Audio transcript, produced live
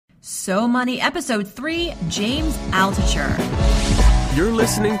So Money, Episode 3, James Altucher. You're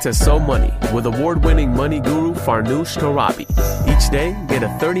listening to So Money with award-winning money guru Farnoosh Torabi. Each day, get a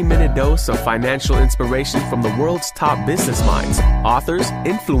 30-minute dose of financial inspiration from the world's top business minds, authors,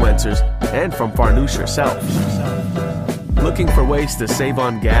 influencers, and from Farnoosh herself. Looking for ways to save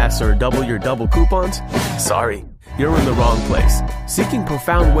on gas or double your double coupons? Sorry, you're in the wrong place. Seeking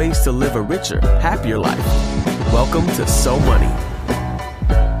profound ways to live a richer, happier life. Welcome to So Money.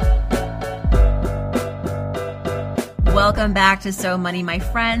 Welcome back to So Money, my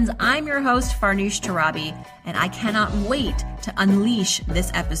friends. I'm your host, Farnoosh Torabi, and I cannot wait to unleash this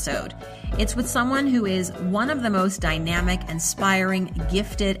episode. It's with someone who is one of the most dynamic, inspiring,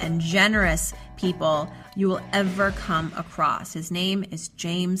 gifted, and generous people you will ever come across. His name is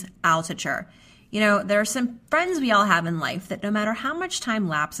James Altucher. You know, there are some friends we all have in life that no matter how much time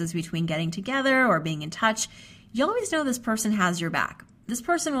lapses between getting together or being in touch, you always know this person has your back. This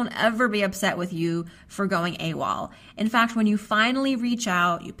person won't ever be upset with you for going AWOL. In fact, when you finally reach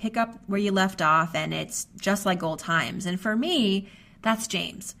out, you pick up where you left off, and it's just like old times. And for me, that's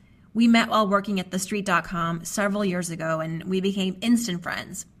James. We met while working at TheStreet.com several years ago, and we became instant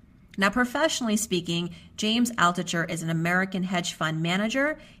friends. Now, professionally speaking, James Altucher is an American hedge fund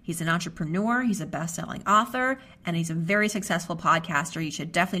manager. He's an entrepreneur. He's a best-selling author, and he's a very successful podcaster. You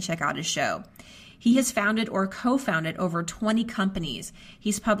should definitely check out his show. He has founded or co-founded over 20 companies.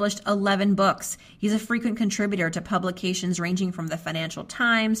 He's published 11 books. He's a frequent contributor to publications ranging from the Financial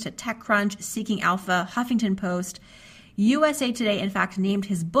Times to TechCrunch, Seeking Alpha, Huffington Post. USA Today, in fact, named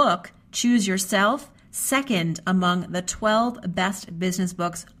his book, Choose Yourself, second among the 12 best business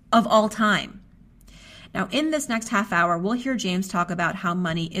books of all time. Now, in this next half hour, we'll hear James talk about how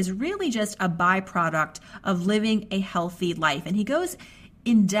money is really just a byproduct of living a healthy life. And he goes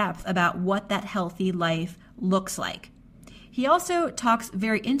in depth about what that healthy life looks like. He also talks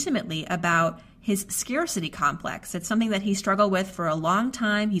very intimately about his scarcity complex. It's something that he struggled with for a long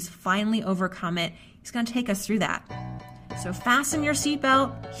time. He's finally overcome it. He's going to take us through that. So fasten your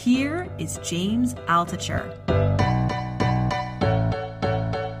seatbelt. Here is James Altucher.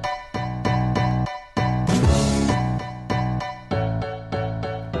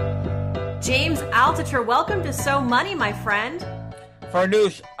 James Altucher, welcome to So Money, my friend.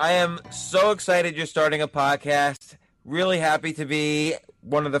 Farnoosh, I am so excited you're starting a podcast. Really happy to be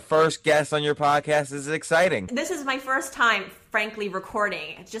one of the first guests on your podcast. This is exciting. This is my first time, frankly,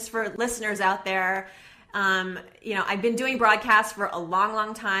 recording. It's just for listeners out there. I've been doing broadcasts for a long,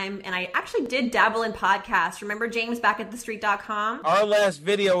 long time, and I actually did dabble in podcasts. Remember, James, back at TheStreet.com? Our last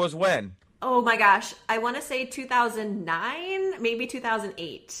video was when? Oh my gosh. I want to say 2009, maybe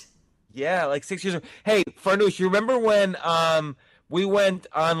 2008. Yeah, like 6 years ago. Hey, Farnoosh, you remember when we went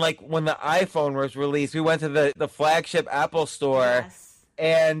on, like, when the iPhone was released, we went to the flagship Apple store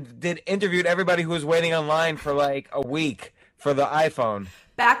and interviewed everybody who was waiting online for like a week for the iPhone.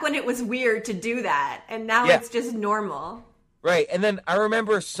 Back when it was weird to do that, and now it's just normal. Right, and then I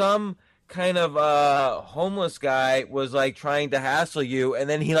remember some kind of homeless guy was like trying to hassle you, and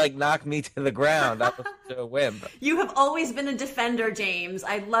then he like knocked me to the ground. That was a whim. You have always been a defender, James.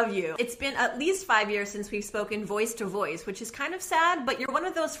 I love you. It's been at least 5 years since we've spoken voice to voice, which is kind of sad, but you're one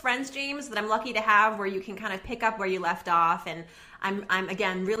of those friends, James, that I'm lucky to have where you can kind of pick up where you left off, and I'm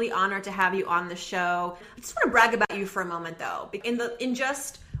again really honored to have you on the show. I just want to brag about you for a moment, though. In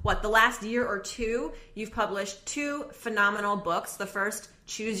just the last year or two, you've published 2 phenomenal books. The first,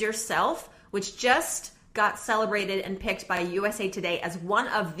 Choose Yourself, which just got celebrated and picked by USA Today as one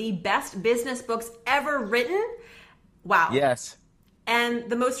of the best business books ever written. Wow. Yes. And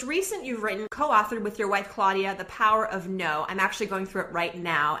the most recent you've written, co-authored with your wife, Claudia, The Power of No. I'm actually going through it right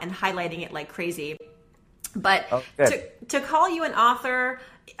now and highlighting it like crazy. But to call you an author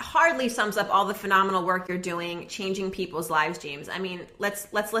hardly sums up all the phenomenal work you're doing, changing people's lives, James. I mean, let's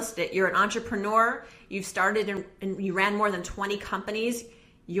list it. You're an entrepreneur. You've started and you ran more than 20 companies.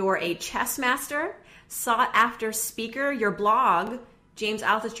 You're a chess master, sought-after speaker. Your blog,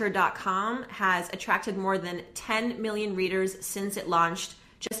 JamesAltucher.com, has attracted more than 10 million readers since it launched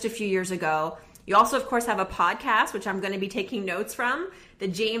just a few years ago. You also, of course, have a podcast, which I'm going to be taking notes from, The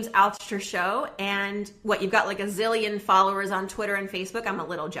James Altucher Show. And you've got like a zillion followers on Twitter and Facebook. I'm a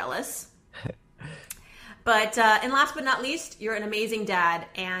little jealous. And last but not least, you're an amazing dad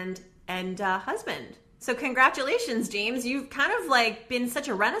and husband. So congratulations, James. You've kind of like been such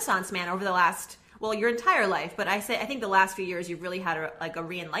a renaissance man over the last, your entire life. But I think the last few years you've really had a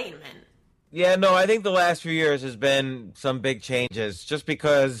re-enlightenment. Yeah, no, I think the last few years has been some big changes just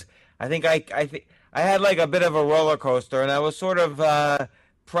because I think I had like a bit of a roller coaster, and I was sort of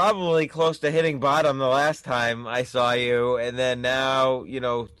probably close to hitting bottom the last time I saw you, and then now,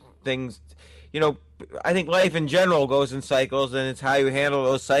 things, I think life in general goes in cycles, and it's how you handle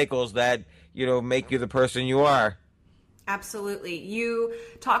those cycles that, make you the person you are. Absolutely. You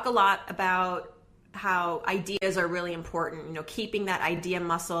talk a lot about how ideas are really important, keeping that idea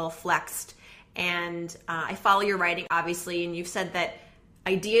muscle flexed. And I follow your writing, obviously, and you've said that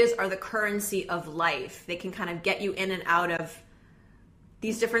ideas are the currency of life. They can kind of get you in and out of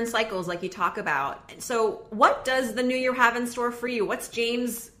these different cycles like you talk about. So what does the new year have in store for you? What's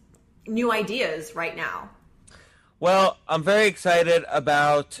James' new ideas right now? Well, I'm very excited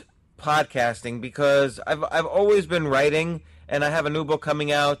about podcasting because I've always been writing, and I have a new book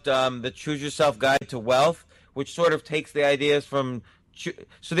coming out, the Choose Yourself Guide to Wealth, which sort of takes the ideas from...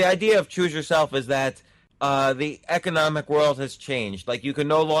 So the idea of Choose Yourself is that the economic world has changed. Like, you can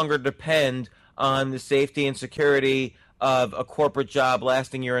no longer depend on the safety and security of a corporate job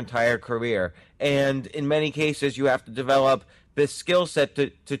lasting your entire career. And in many cases, you have to develop this skill set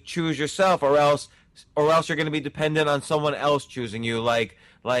to choose yourself, or else you're going to be dependent on someone else choosing you, like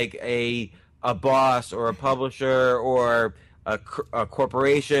a boss or a publisher or a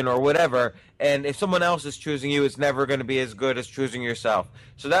corporation or whatever. And if someone else is choosing you, it's never going to be as good as choosing yourself.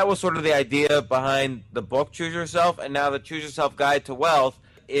 So that was sort of the idea behind the book Choose Yourself. And now the Choose Yourself Guide to Wealth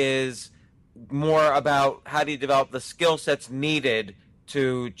is more about how do you develop the skill sets needed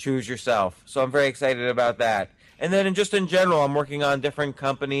to choose yourself. So I'm very excited about that. And then in general, I'm working on different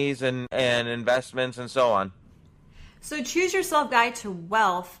companies and investments and so on. So Choose Yourself Guide to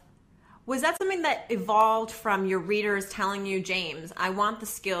Wealth, was that something that evolved from your readers telling you, James, I want the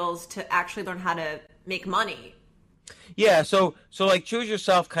skills to actually learn how to make money? Yeah, so like Choose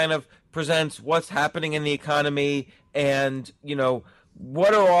Yourself kind of presents what's happening in the economy and,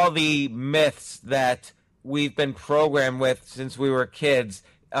 what are all the myths that we've been programmed with since we were kids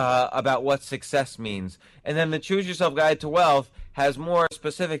about what success means. And then the Choose Yourself Guide to Wealth has more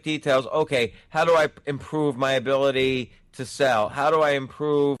specific details. Okay, how do I improve my ability to sell? How do I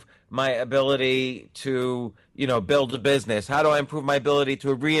improve my ability to, build a business? How do I improve my ability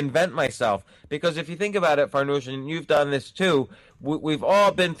to reinvent myself? Because if you think about it, Farnoosh, and you've done this too, we've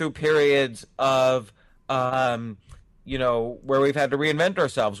all been through periods of, where we've had to reinvent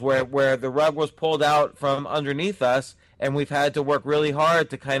ourselves, where the rug was pulled out from underneath us, and we've had to work really hard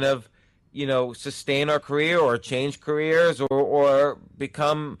to kind of, sustain our career or change careers or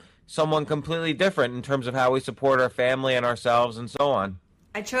become someone completely different in terms of how we support our family and ourselves and so on.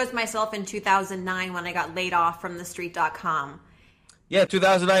 I chose myself in 2009 when I got laid off from TheStreet.com. Yeah,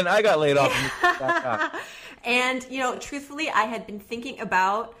 2009, I got laid off from TheStreet.com. And, truthfully, I had been thinking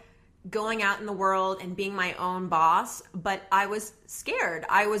about going out in the world and being my own boss, but I was scared.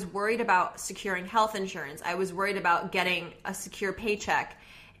 I was worried about securing health insurance. I was worried about getting a secure paycheck.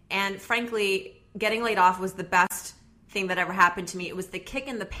 And frankly, getting laid off was the best thing that ever happened to me. It was the kick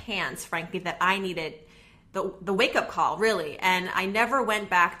in the pants, frankly, that I needed, the wake-up call, really. And I never went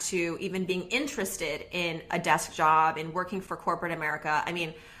back to even being interested in a desk job and working for corporate America. I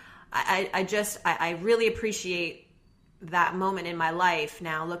mean, I really appreciate that moment in my life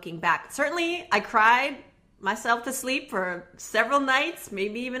now, looking back. Certainly, I cried myself to sleep for several nights,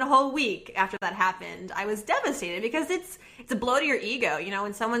 maybe even a whole week after that happened. I was devastated because it's a blow to your ego.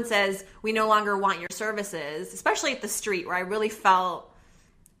 When someone says, we no longer want your services, especially at the street, where I really felt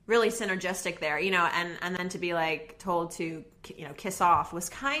really synergistic there, and then to be told to, kiss off was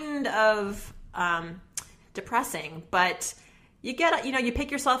kind of depressing, but you get, you pick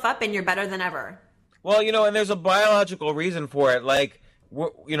yourself up and you're better than ever. Well, and there's a biological reason for it.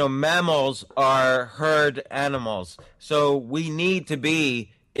 Mammals are herd animals, so we need to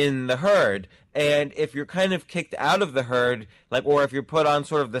be in the herd. And if you're kind of kicked out of the herd, or if you're put on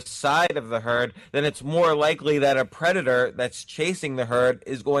sort of the side of the herd, then it's more likely that a predator that's chasing the herd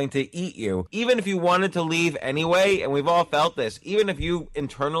is going to eat you. Even if you wanted to leave anyway, and we've all felt this, even if you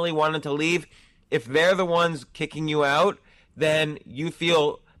internally wanted to leave, if they're the ones kicking you out, then you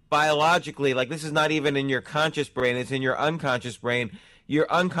feel biologically, this is not even in your conscious brain, it's in your unconscious brain. Your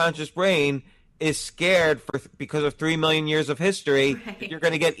unconscious brain is scared because of 3 million years of history, right, you're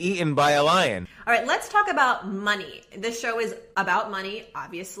going to get eaten by a lion. All right, let's talk about money. This show is about money,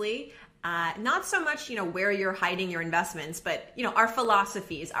 obviously. Not so much, where you're hiding your investments, but, our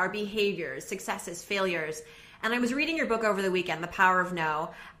philosophies, our behaviors, successes, failures. And I was reading your book over the weekend, The Power of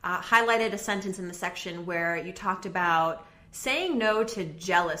No, highlighted a sentence in the section where you talked about saying no to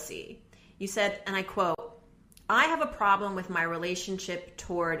jealousy. You said, and I quote, I have a problem with my relationship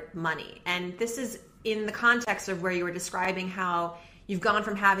toward money. And this is in the context of where you were describing how you've gone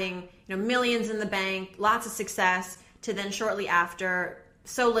from having millions in the bank, lots of success, to then shortly after,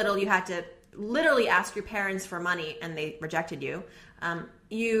 so little you had to literally ask your parents for money and they rejected you.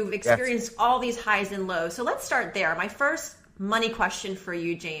 you've experienced all these highs and lows. So let's start there. My first money question for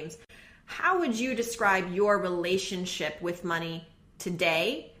you, James. How would you describe your relationship with money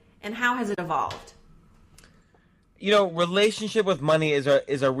today, and how has it evolved? Relationship with money is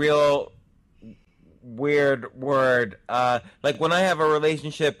a real weird word. Like when I have a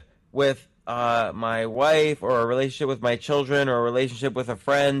relationship with my wife, or a relationship with my children, or a relationship with a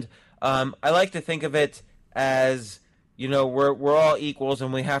friend, I like to think of it as, we're all equals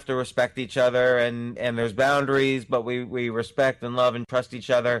and we have to respect each other, and there's boundaries, but we respect and love and trust each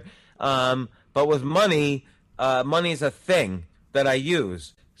other. But with money, money is a thing that I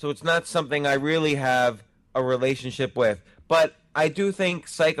use. So it's not something I really have a relationship with. But I do think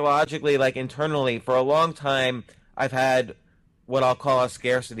psychologically, like internally, for a long time, I've had what I'll call a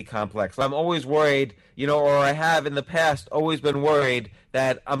scarcity complex. I'm always worried, or I have in the past always been worried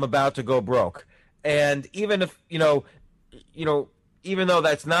that I'm about to go broke. And even if, even though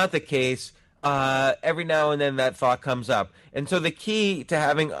that's not the case, every now and then that thought comes up. And so the key to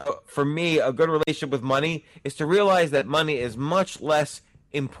having, for me, a good relationship with money is to realize that money is much less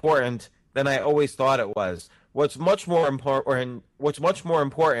important than I always thought it was. What's much more important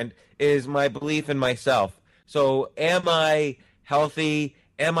is my belief in myself. So am I healthy?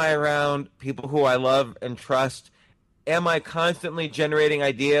 Am I around people who I love and trust? Am I constantly generating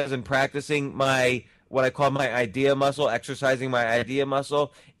ideas and practicing what I call my idea muscle, exercising my idea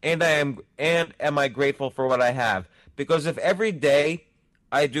muscle? And am I grateful for what I have? Because if every day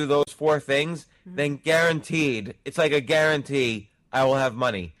I do those four things, then guaranteed, it's like a guarantee, I will have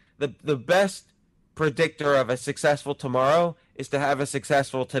money. The best predictor of a successful tomorrow is to have a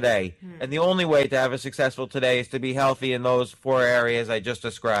successful today. And the only way to have a successful today is to be healthy in those four areas I just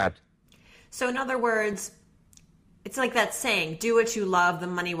described. So in other words, it's like that saying, do what you love, the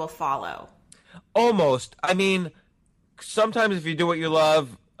money will follow. Almost. I mean, sometimes if you do what you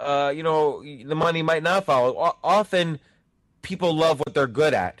love, the money might not follow. Often people love what they're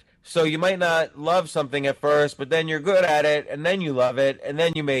good at. So you might not love something at first, but then you're good at it, and then you love it, and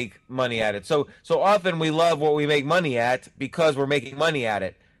then you make money at it. So often we love what we make money at because we're making money at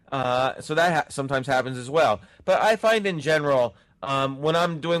it. So that sometimes happens as well. But I find in general, when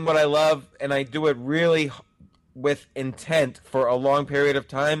I'm doing what I love and I do it really with intent for a long period of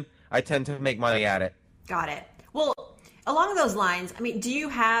time, I tend to make money at it. Got it. Well, along those lines, I mean, do you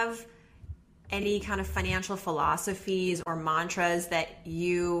have any kind of financial philosophies or mantras that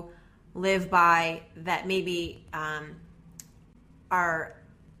you live by that maybe are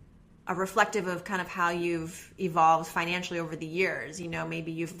reflective of kind of how you've evolved financially over the years?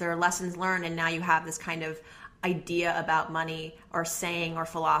 Maybe there are lessons learned and now you have this kind of idea about money or saying or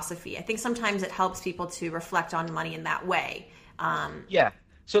philosophy. I think sometimes it helps people to reflect on money in that way. Yeah.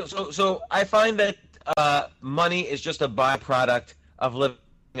 So I find that money is just a byproduct of living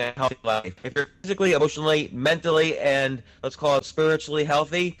a healthy life. If you're physically, emotionally, mentally, and let's call it spiritually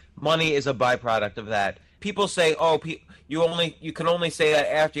healthy, money is a byproduct of that. People say, you can only say that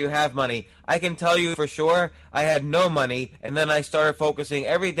after you have money. I can tell you for sure, I had no money, and then I started focusing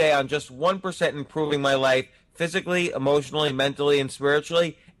every day on just 1% improving my life, physically, emotionally, mentally, and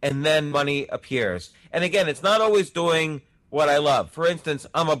spiritually, and then money appears. And again, it's not always doing what I love. For instance,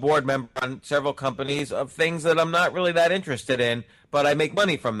 I'm a board member on several companies of things that I'm not really that interested in, but I make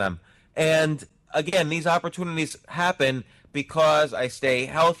money from them. And again, these opportunities happen because I stay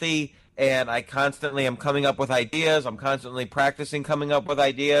healthy and I constantly am coming up with ideas. I'm constantly practicing coming up with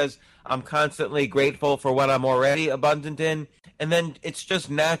ideas. I'm constantly grateful for what I'm already abundant in. And then it's just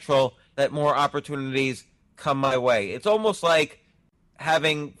natural that more opportunities come my way. It's almost like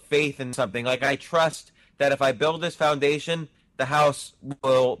having faith in something. Like I trust that if I build this foundation, the house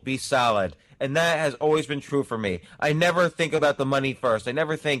will be solid. And that has always been true for me. I never think about the money first. I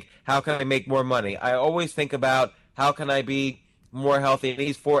never think, how can I make more money? I always think about, how can I be more healthy in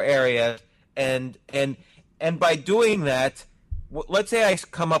these four areas? And by doing that, let's say I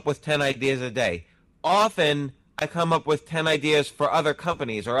come up with 10 ideas a day. Often I come up with 10 ideas for other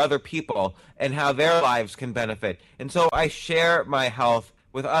companies or other people and how their lives can benefit. And so I share my health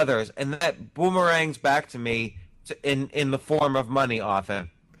with others, and that boomerangs back to me in the form of money often.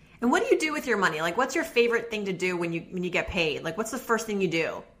 And what do you do with your money? Like, what's your favorite thing to do when you get paid? Like, what's the first thing you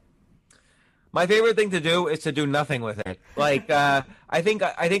do? My favorite thing to do is to do nothing with it. Like, I think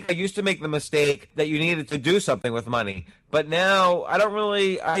I used to make the mistake that you needed to do something with money. But now I don't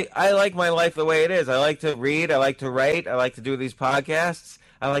really, I like my life the way it is. I like to read. I like to write. I like to do these podcasts.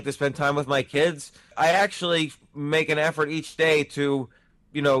 I like to spend time with my kids. I actually make an effort each day to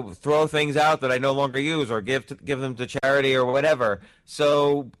throw things out that I no longer use or give them to charity or whatever.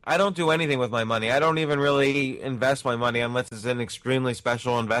 So I don't do anything with my money. I don't even really invest my money unless it's an extremely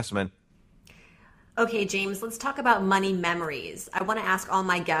special investment. Okay, James, let's talk about money memories. I want to ask all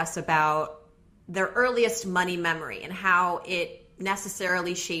my guests about their earliest money memory and how it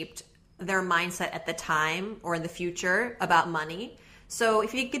necessarily shaped their mindset at the time or in the future about money. So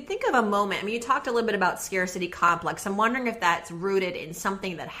if you could think of a moment, I mean, you talked a little bit about scarcity complex. I'm wondering if that's rooted in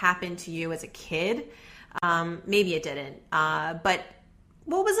something that happened to you as a kid. Maybe it didn't. But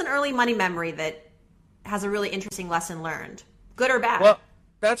what was an early money memory that has a really interesting lesson learned, good or bad? Well,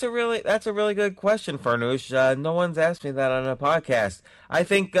 that's a really good question, Farnoosh. No one's asked me that on a podcast. I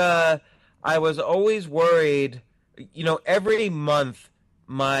think I was always worried. Every month,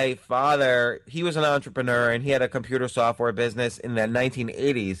 my father, he was an entrepreneur and he had a computer software business in the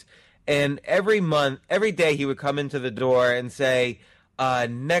 1980s. And every day he would come into the door and say,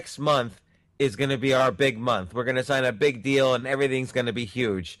 next month is going to be our big month. We're going to sign a big deal and everything's going to be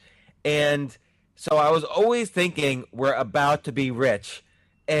huge. And so I was always thinking we're about to be rich.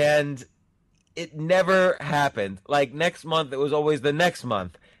 And it never happened. Like next month, it was always the next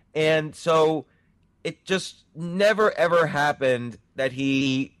month. And so it just never, ever happened that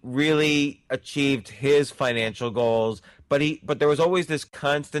he really achieved his financial goals, but there was always this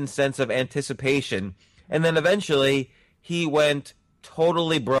constant sense of anticipation. And then eventually he went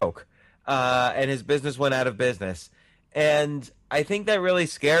totally broke, and his business went out of business. And I think that really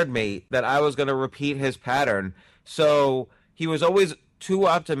scared me that I was going to repeat his pattern. So he was always too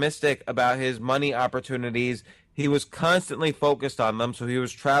optimistic about his money opportunities. He was constantly focused on them, so he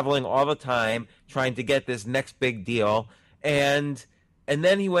was traveling all the time trying to get this next big deal. And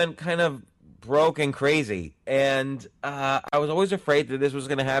then he went kind of broke and crazy. And I was always afraid that this was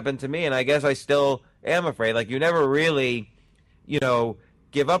going to happen to me, and I guess I still am afraid. Like, you never really,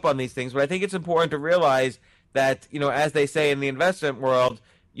 give up on these things. But I think it's important to realize that, as they say in the investment world,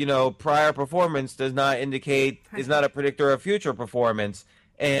 prior performance is not a predictor of future performance.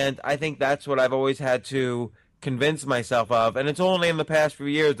 And I think that's what I've always had to convince myself of. And it's only in the past few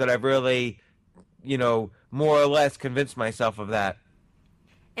years that I've really, more or less convinced myself of that.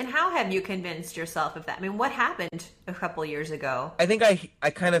 And how have you convinced yourself of that? I mean, what happened a couple years ago? I think I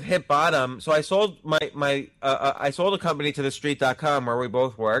kind of hit bottom. So I sold I sold a company to TheStreet.com where we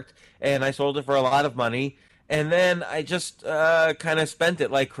both worked, and I sold it for a lot of money. And then I just kind of spent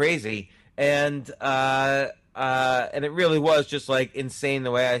it like crazy. And it really was just like insane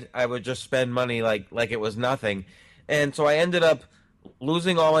the way I would just spend money like it was nothing. And so I ended up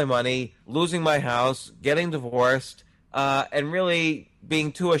losing all my money, losing my house, getting divorced, and really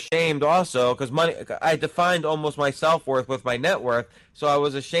being too ashamed also, because I defined almost my self-worth with my net worth, so I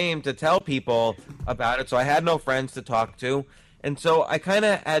was ashamed to tell people about it, so I had no friends to talk to. And so I kind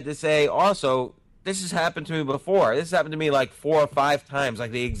of had to say also, this has happened to me before. This happened to me like 4 or 5 times, like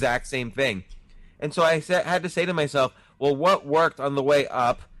the exact same thing. And so I had to say to myself, well, what worked on the way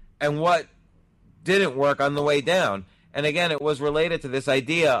up and what didn't work on the way down? And again, it was related to this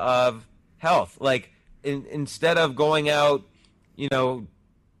idea of health. Like, instead of going out,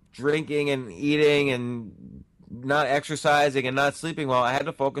 drinking and eating and not exercising and not sleeping well, I had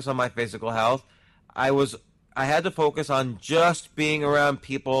to focus on my physical health. I had to focus on just being around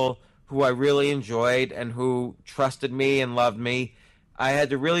people who I really enjoyed and who trusted me and loved me. I had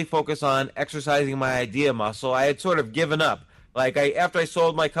to really focus on exercising my idea muscle. I had sort of given up. Like, after I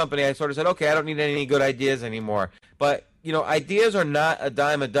sold my company, I sort of said, okay, I don't need any good ideas anymore. But, ideas are not a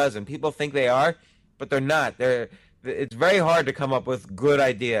dime a dozen. People think they are, but they're not. It's very hard to come up with good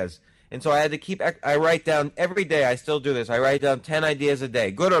ideas. And so I had to I write down every day. I still do this. I write down 10 ideas a day,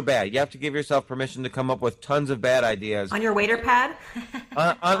 good or bad. You have to give yourself permission to come up with tons of bad ideas. On your waiter pad?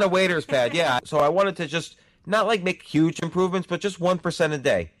 on the waiter's pad, yeah. So I wanted to just not like make huge improvements, but just 1% a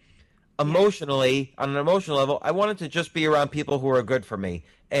day. Emotionally, on an emotional level, I wanted to just be around people who are good for me.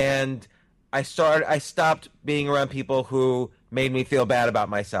 And I stopped being around people who made me feel bad about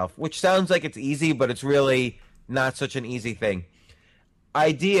myself, which sounds like it's easy, but it's really not such an easy thing.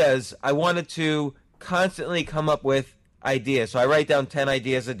 Ideas, I wanted to constantly come up with ideas. So I write down 10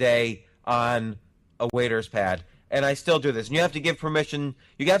 ideas a day on a waiter's pad. And I still do this. And you have to give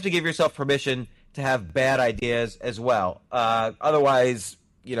yourself permission to have bad ideas as well. Otherwise,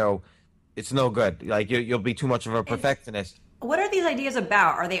 it's no good. Like, you'll be too much of a perfectionist. What are these ideas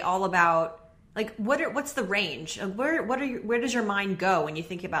about? Are they all about, like, what's the range? Where does your mind go when you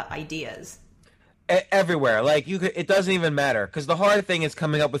think about ideas? Everywhere. Like, it doesn't even matter, because the hard thing is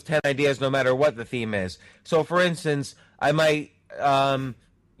coming up with 10 ideas no matter what the theme is. So for instance, I might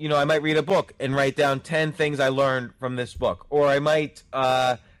I might read a book and write down 10 things I learned from this book, or I might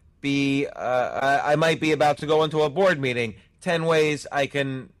be about to go into a board meeting. 10 ways I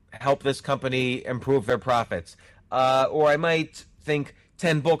can help this company improve their profits, or I might think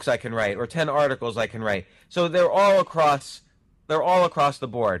 10 books I can write, or 10 articles I can write. So they're all across the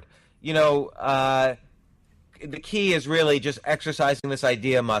board. The key is really just exercising this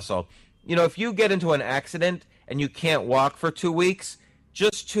idea muscle. If you get into an accident and you can't walk for 2 weeks,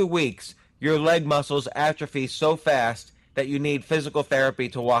 just 2 weeks, your leg muscles atrophy so fast that you need physical therapy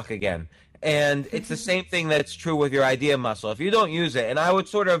to walk again. And it's the same thing that's true with your idea muscle. If you don't use it, and I would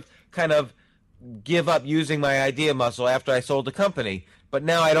sort of kind of give up using my idea muscle after I sold the company, but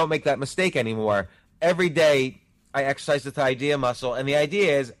now I don't make that mistake anymore. Every day I exercise this idea muscle, and the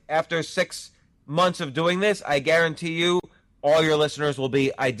idea is after 6 months of doing this, I guarantee you all your listeners will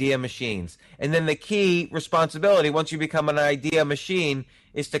be idea machines. And then the key responsibility, once you become an idea machine,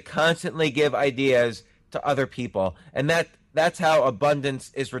 is to constantly give ideas to other people. And that's how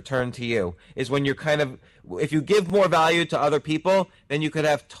abundance is returned to you, is when you're if you give more value to other people, then you could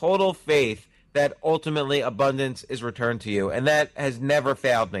have total faith that ultimately abundance is returned to you. And that has never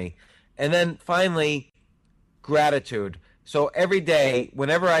failed me. And then finally, gratitude. So every day,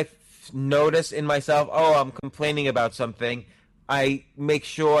 whenever I notice in myself, I'm complaining about something, I make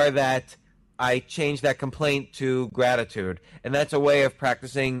sure that I change that complaint to gratitude. And that's a way of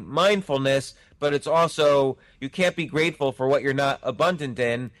practicing mindfulness, but it's also, you can't be grateful for what you're not abundant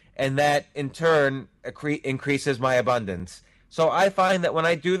in, and that in turn increases my abundance. So I find that when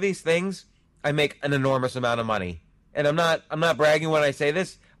I do these things, I make an enormous amount of money. And I'm not bragging when I say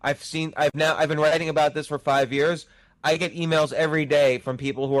this. I've been writing about this for 5 years. I get emails every day from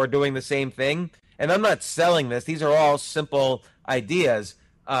people who are doing the same thing, and I'm not selling this. These are all simple ideas,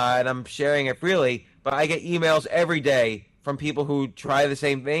 and I'm sharing it freely, but I get emails every day from people who try the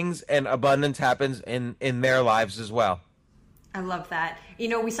same things, and abundance happens in their lives as well. I love that.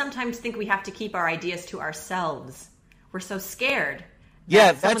 We sometimes think we have to keep our ideas to ourselves. We're so scared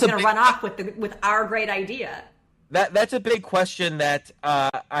that someone's going to run off with our great idea. That's a big question that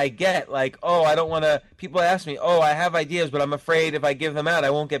I get. Like, I don't want to. People ask me, I have ideas, but I'm afraid if I give them out, I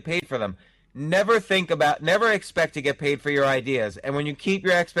won't get paid for them. Never expect to get paid for your ideas. And when you keep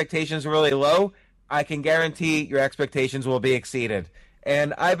your expectations really low, I can guarantee your expectations will be exceeded.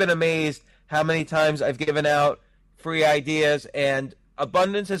 And I've been amazed how many times I've given out free ideas, and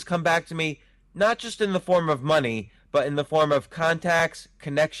abundance has come back to me, not just in the form of money, but in the form of contacts,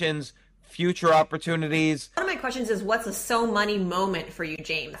 connections, future opportunities. One of my questions is, what's a so money moment for you,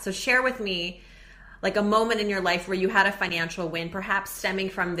 James? So share with me like a moment in your life where you had a financial win, perhaps stemming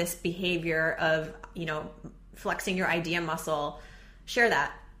from this behavior of, flexing your idea muscle. Share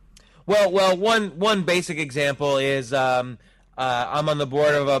that. Well, one basic example is I'm on the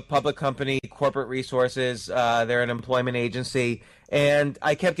board of a public company, Corporate Resources. They're an employment agency, and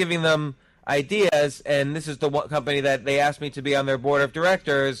I kept giving them ideas, and this is the one company that they asked me to be on their board of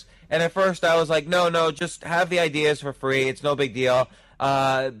directors. And at first I was like, no, just have the ideas for free. It's no big deal.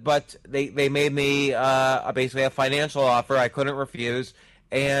 But they made me basically a financial offer I couldn't refuse.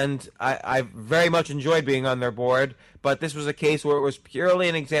 And I very much enjoyed being on their board. But this was a case where it was purely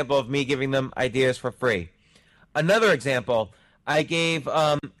an example of me giving them ideas for free. Another example, I gave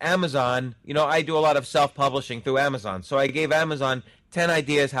Amazon, I do a lot of self-publishing through Amazon. So I gave Amazon 10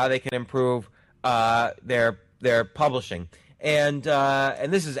 ideas how they can improve their publishing. And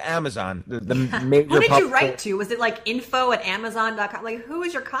this is Amazon, the major. Who did you write to? Was it like info@amazon.com? Like, who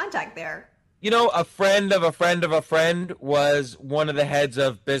was your contact there? A friend of a friend of a friend was one of the heads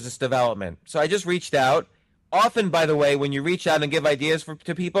of business development. So I just reached out. Often, by the way, when you reach out and give ideas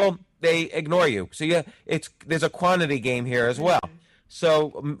to people, they ignore you. So there's a quantity game here as well.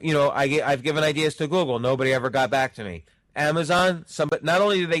 So, I've given ideas to Google. Nobody ever got back to me. Amazon, not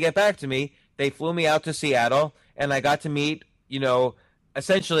only did they get back to me, they flew me out to Seattle, and I got to meet,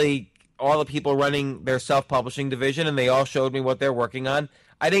 essentially all the people running their self-publishing division, and they all showed me what they're working on.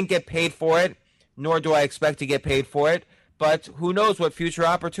 I didn't get paid for it, nor do I expect to get paid for it, but who knows what future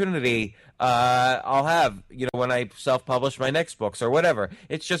opportunity I'll have, when I self-publish my next books or whatever.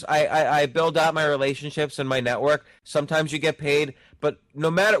 It's just I build out my relationships and my network. Sometimes you get paid, but no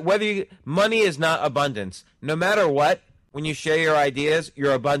matter whether money is not abundance. No matter what, when you share your ideas,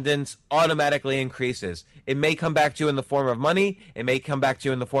 your abundance automatically increases. It may come back to you in the form of money. It may come back to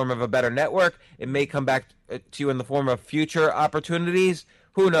you in the form of a better network. It may come back to you in the form of future opportunities.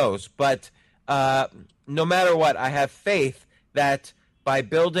 Who knows? But no matter what, I have faith that by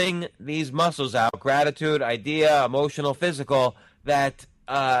building these muscles out, gratitude, idea, emotional, physical, that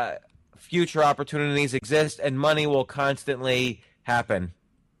future opportunities exist and money will constantly happen.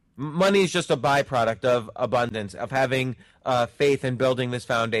 Money is just a byproduct of abundance, of having faith in building this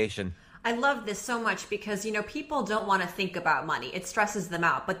foundation. I love this so much because, people don't want to think about money. It stresses them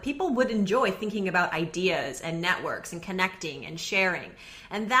out. But people would enjoy thinking about ideas and networks and connecting and sharing.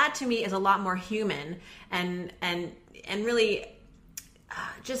 And that to me is a lot more human and really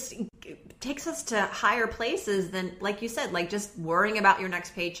just takes us to higher places than, like you said, like just worrying about your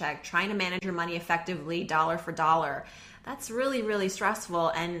next paycheck, trying to manage your money effectively, dollar for dollar. That's really, really stressful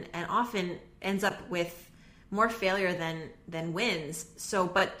and often ends up with more failure than wins. So,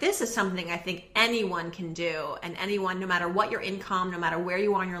 but this is something I think anyone can do, and anyone, no matter what your income, no matter where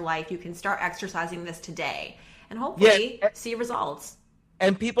you are in your life, you can start exercising this today and hopefully see results.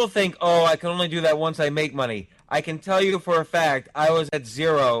 And people think, oh, I can only do that once I make money. I can tell you for a fact, I was at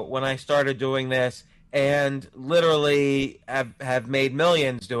zero when I started doing this, and literally have made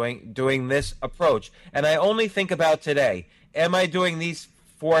millions doing this approach. And I only think about today. Am I doing these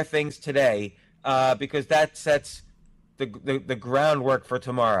 4 things today? Because that sets the groundwork for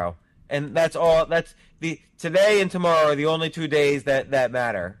tomorrow, and that's all. That's today and tomorrow are the only 2 days that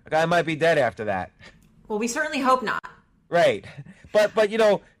matter. I might be dead after that. Well, we certainly hope not. Right, but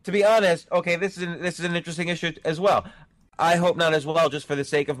to be honest, okay, this is an interesting issue as well. I hope not as well, just for the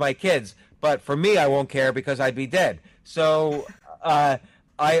sake of my kids. But for me, I won't care because I'd be dead. So I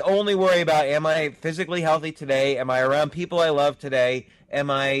only worry about: am I physically healthy today? Am I around people I love today? Am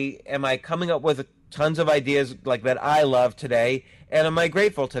I coming up with tons of ideas like that I love today? And am I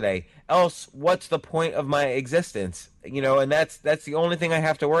grateful today? Else, what's the point of my existence? And that's the only thing I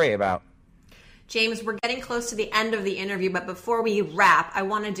have to worry about. James, we're getting close to the end of the interview, but before we wrap, I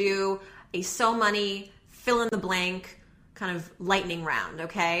want to do a So Money fill in the blank kind of lightning round,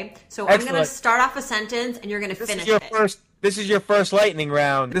 okay? So excellent. I'm going to start off a sentence and you're going to finish it. This is your first lightning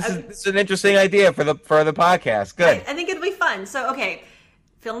round. This is an interesting idea for the podcast. Good. I think it'll be fun. So, okay.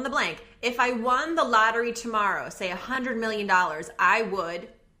 Fill in the blank. If I won the lottery tomorrow, say $100 million, I would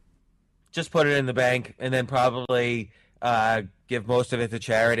just put it in the bank and then probably give most of it to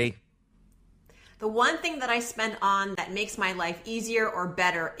charity. The one thing that I spend on that makes my life easier or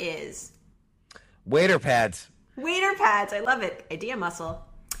better is waiter pads. Waiter pads. I love it. Idea muscle.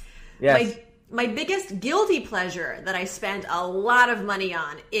 Yes. My biggest guilty pleasure that I spend a lot of money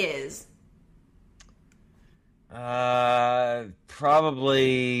on is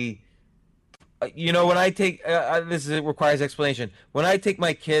probably, when I take, requires explanation. When I take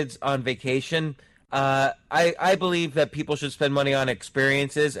my kids on vacation, I believe that people should spend money on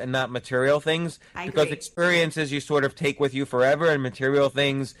experiences and not material things. Because experiences you sort of take with you forever, and material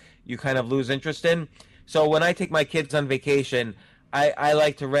things you kind of lose interest in. So when I take my kids on vacation, I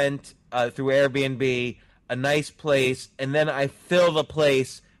like to rent through Airbnb a nice place, and then I fill the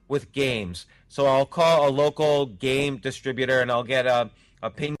place with games. So I'll call a local game distributor and I'll get a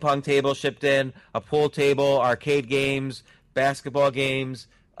ping pong table shipped in, a pool table, arcade games, basketball games,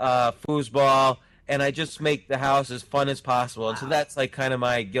 foosball, and I just make the house as fun as possible. Wow. And so that's like kind of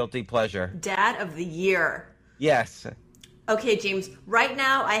my guilty pleasure. Dad of the year. Yes. Okay, James, right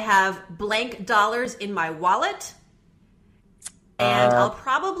now I have blank dollars in my wallet, and I'll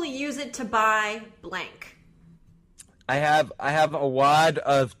probably use it to buy blank. I have a wad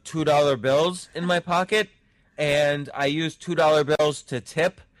of $2 bills in my pocket, and I use $2 bills to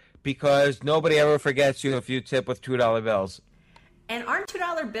tip because nobody ever forgets you if you tip with $2 bills. And aren't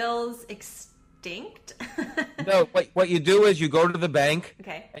 $2 bills extinct? No, what you do is you go to the bank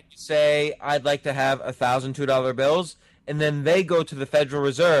and you say, I'd like to have 1,000 $2 bills, and then they go to the Federal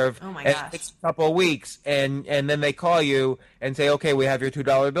Reserve. Oh my gosh. And it takes a couple of weeks, and then they call you and say, okay, we have your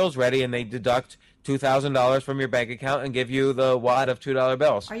 $2 bills ready, and they deduct $2,000 from your bank account and give you the wad of $2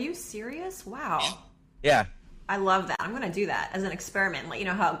 bills. Are you serious? Wow. Yeah. I love that. I'm going to do that as an experiment and let you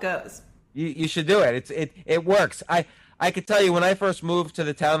know how it goes. You should do it. It works. I could tell you when I first moved to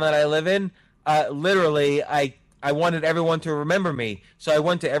the town that I live in, literally I wanted everyone to remember me. So I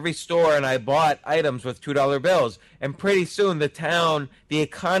went to every store and I bought items with $2 bills. And pretty soon the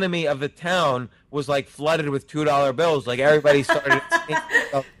economy of the town was like flooded with $2 bills. Like everybody started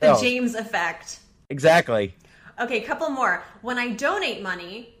The James effect. Exactly. Okay, a couple more. When I donate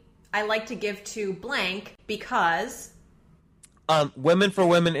money, I like to give to blank because Women for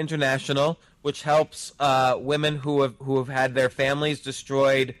Women International, which helps women who have had their families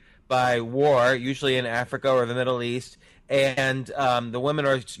destroyed by war, usually in Africa or the Middle East. And the women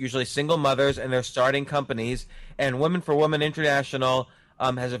are usually single mothers, and they're starting companies. And Women for Women International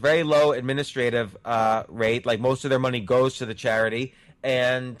has a very low administrative rate. Like most of their money goes to the charity.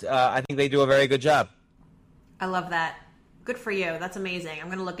 And I think they do a very good job. I love that. Good for you. That's amazing. I'm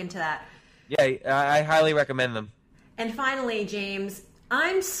going to look into that. Yeah, I highly recommend them. And finally, James,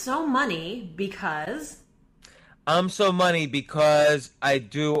 I'm so money because... I'm so money because I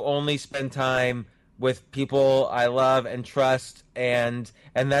do only spend time with people I love and trust, and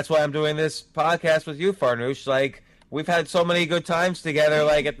that's why I'm doing this podcast with you, Farnoosh. Like, we've had so many good times together,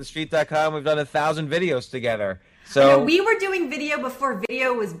 like at thestreet.com. We've done 1,000 videos together. So we were doing video before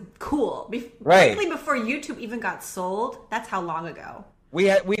video was cool. Right. Frankly, before YouTube even got sold. That's how long ago. We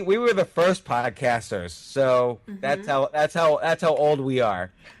were the first podcasters. So that's how old we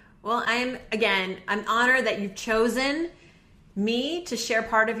are. Well, I'm honored that you've chosen me to share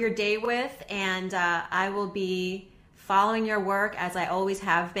part of your day with, and I will be following your work as I always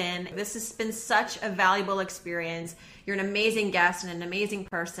have been. This has been such a valuable experience. You're an amazing guest and an amazing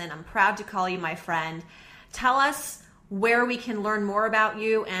person. I'm proud to call you my friend. Tell us where we can learn more about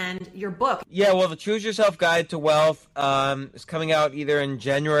you and your book. Yeah, well, the Choose Yourself Guide to Wealth is coming out either in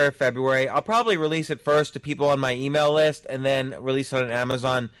January or February. I'll probably release it first to people on my email list and then release it on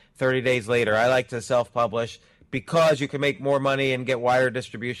Amazon 30 days later. I like to self-publish because you can make more money and get wider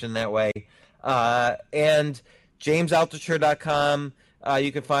distribution that way. And JamesAltucher.com,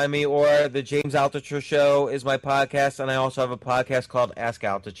 you can find me, or The James Altucher Show is my podcast, and I also have a podcast called Ask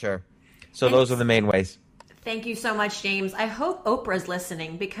Altucher. So those are the main ways. Thank you so much, James. I hope Oprah's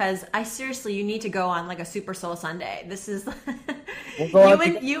listening, because you need to go on like a Super Soul Sunday. This is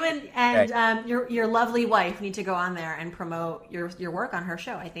you and your lovely wife need to go on there and promote your work on her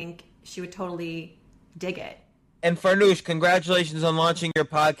show. I think she would totally dig it. And Farnoosh, congratulations on launching your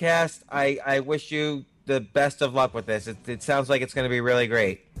podcast. I wish you the best of luck with this. It sounds like it's going to be really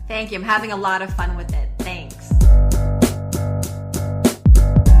great. Thank you. I'm having a lot of fun with it. Thanks.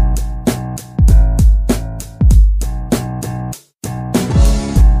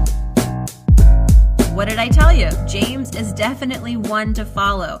 What did I tell you? James is definitely one to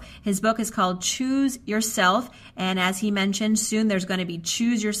follow. His book is called Choose Yourself, and as he mentioned, soon there's going to be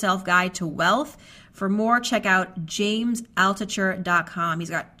Choose Yourself Guide to Wealth. For more, check out JamesAltucher.com. He's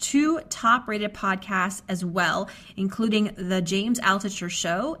got 2 top-rated podcasts as well, including The James Altucher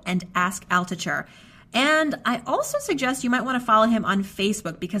Show and Ask Altucher. And I also suggest you might want to follow him on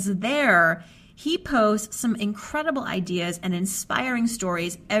Facebook, because there he posts some incredible ideas and inspiring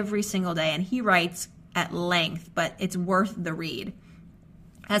stories every single day, and he writes at length, but it's worth the read.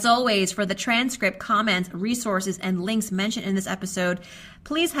 As always, for the transcript, comments, resources, and links mentioned in this episode,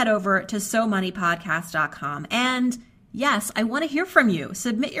 please head over to SoMoneyPodcast.com. And yes, I want to hear from you.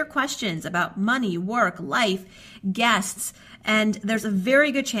 Submit your questions about money, work, life, guests, and there's a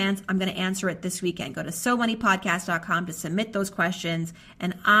very good chance I'm going to answer it this weekend. Go to SoMoneyPodcast.com to submit those questions,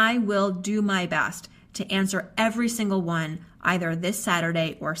 and I will do my best to answer every single one, either this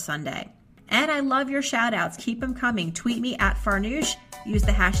Saturday or Sunday. And I love your shout outs. Keep them coming. Tweet me at Farnoosh. Use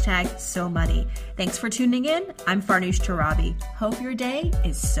the hashtag SoMoney. Thanks for tuning in. I'm Farnoosh Torabi. Hope your day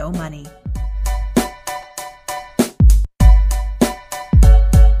is so money.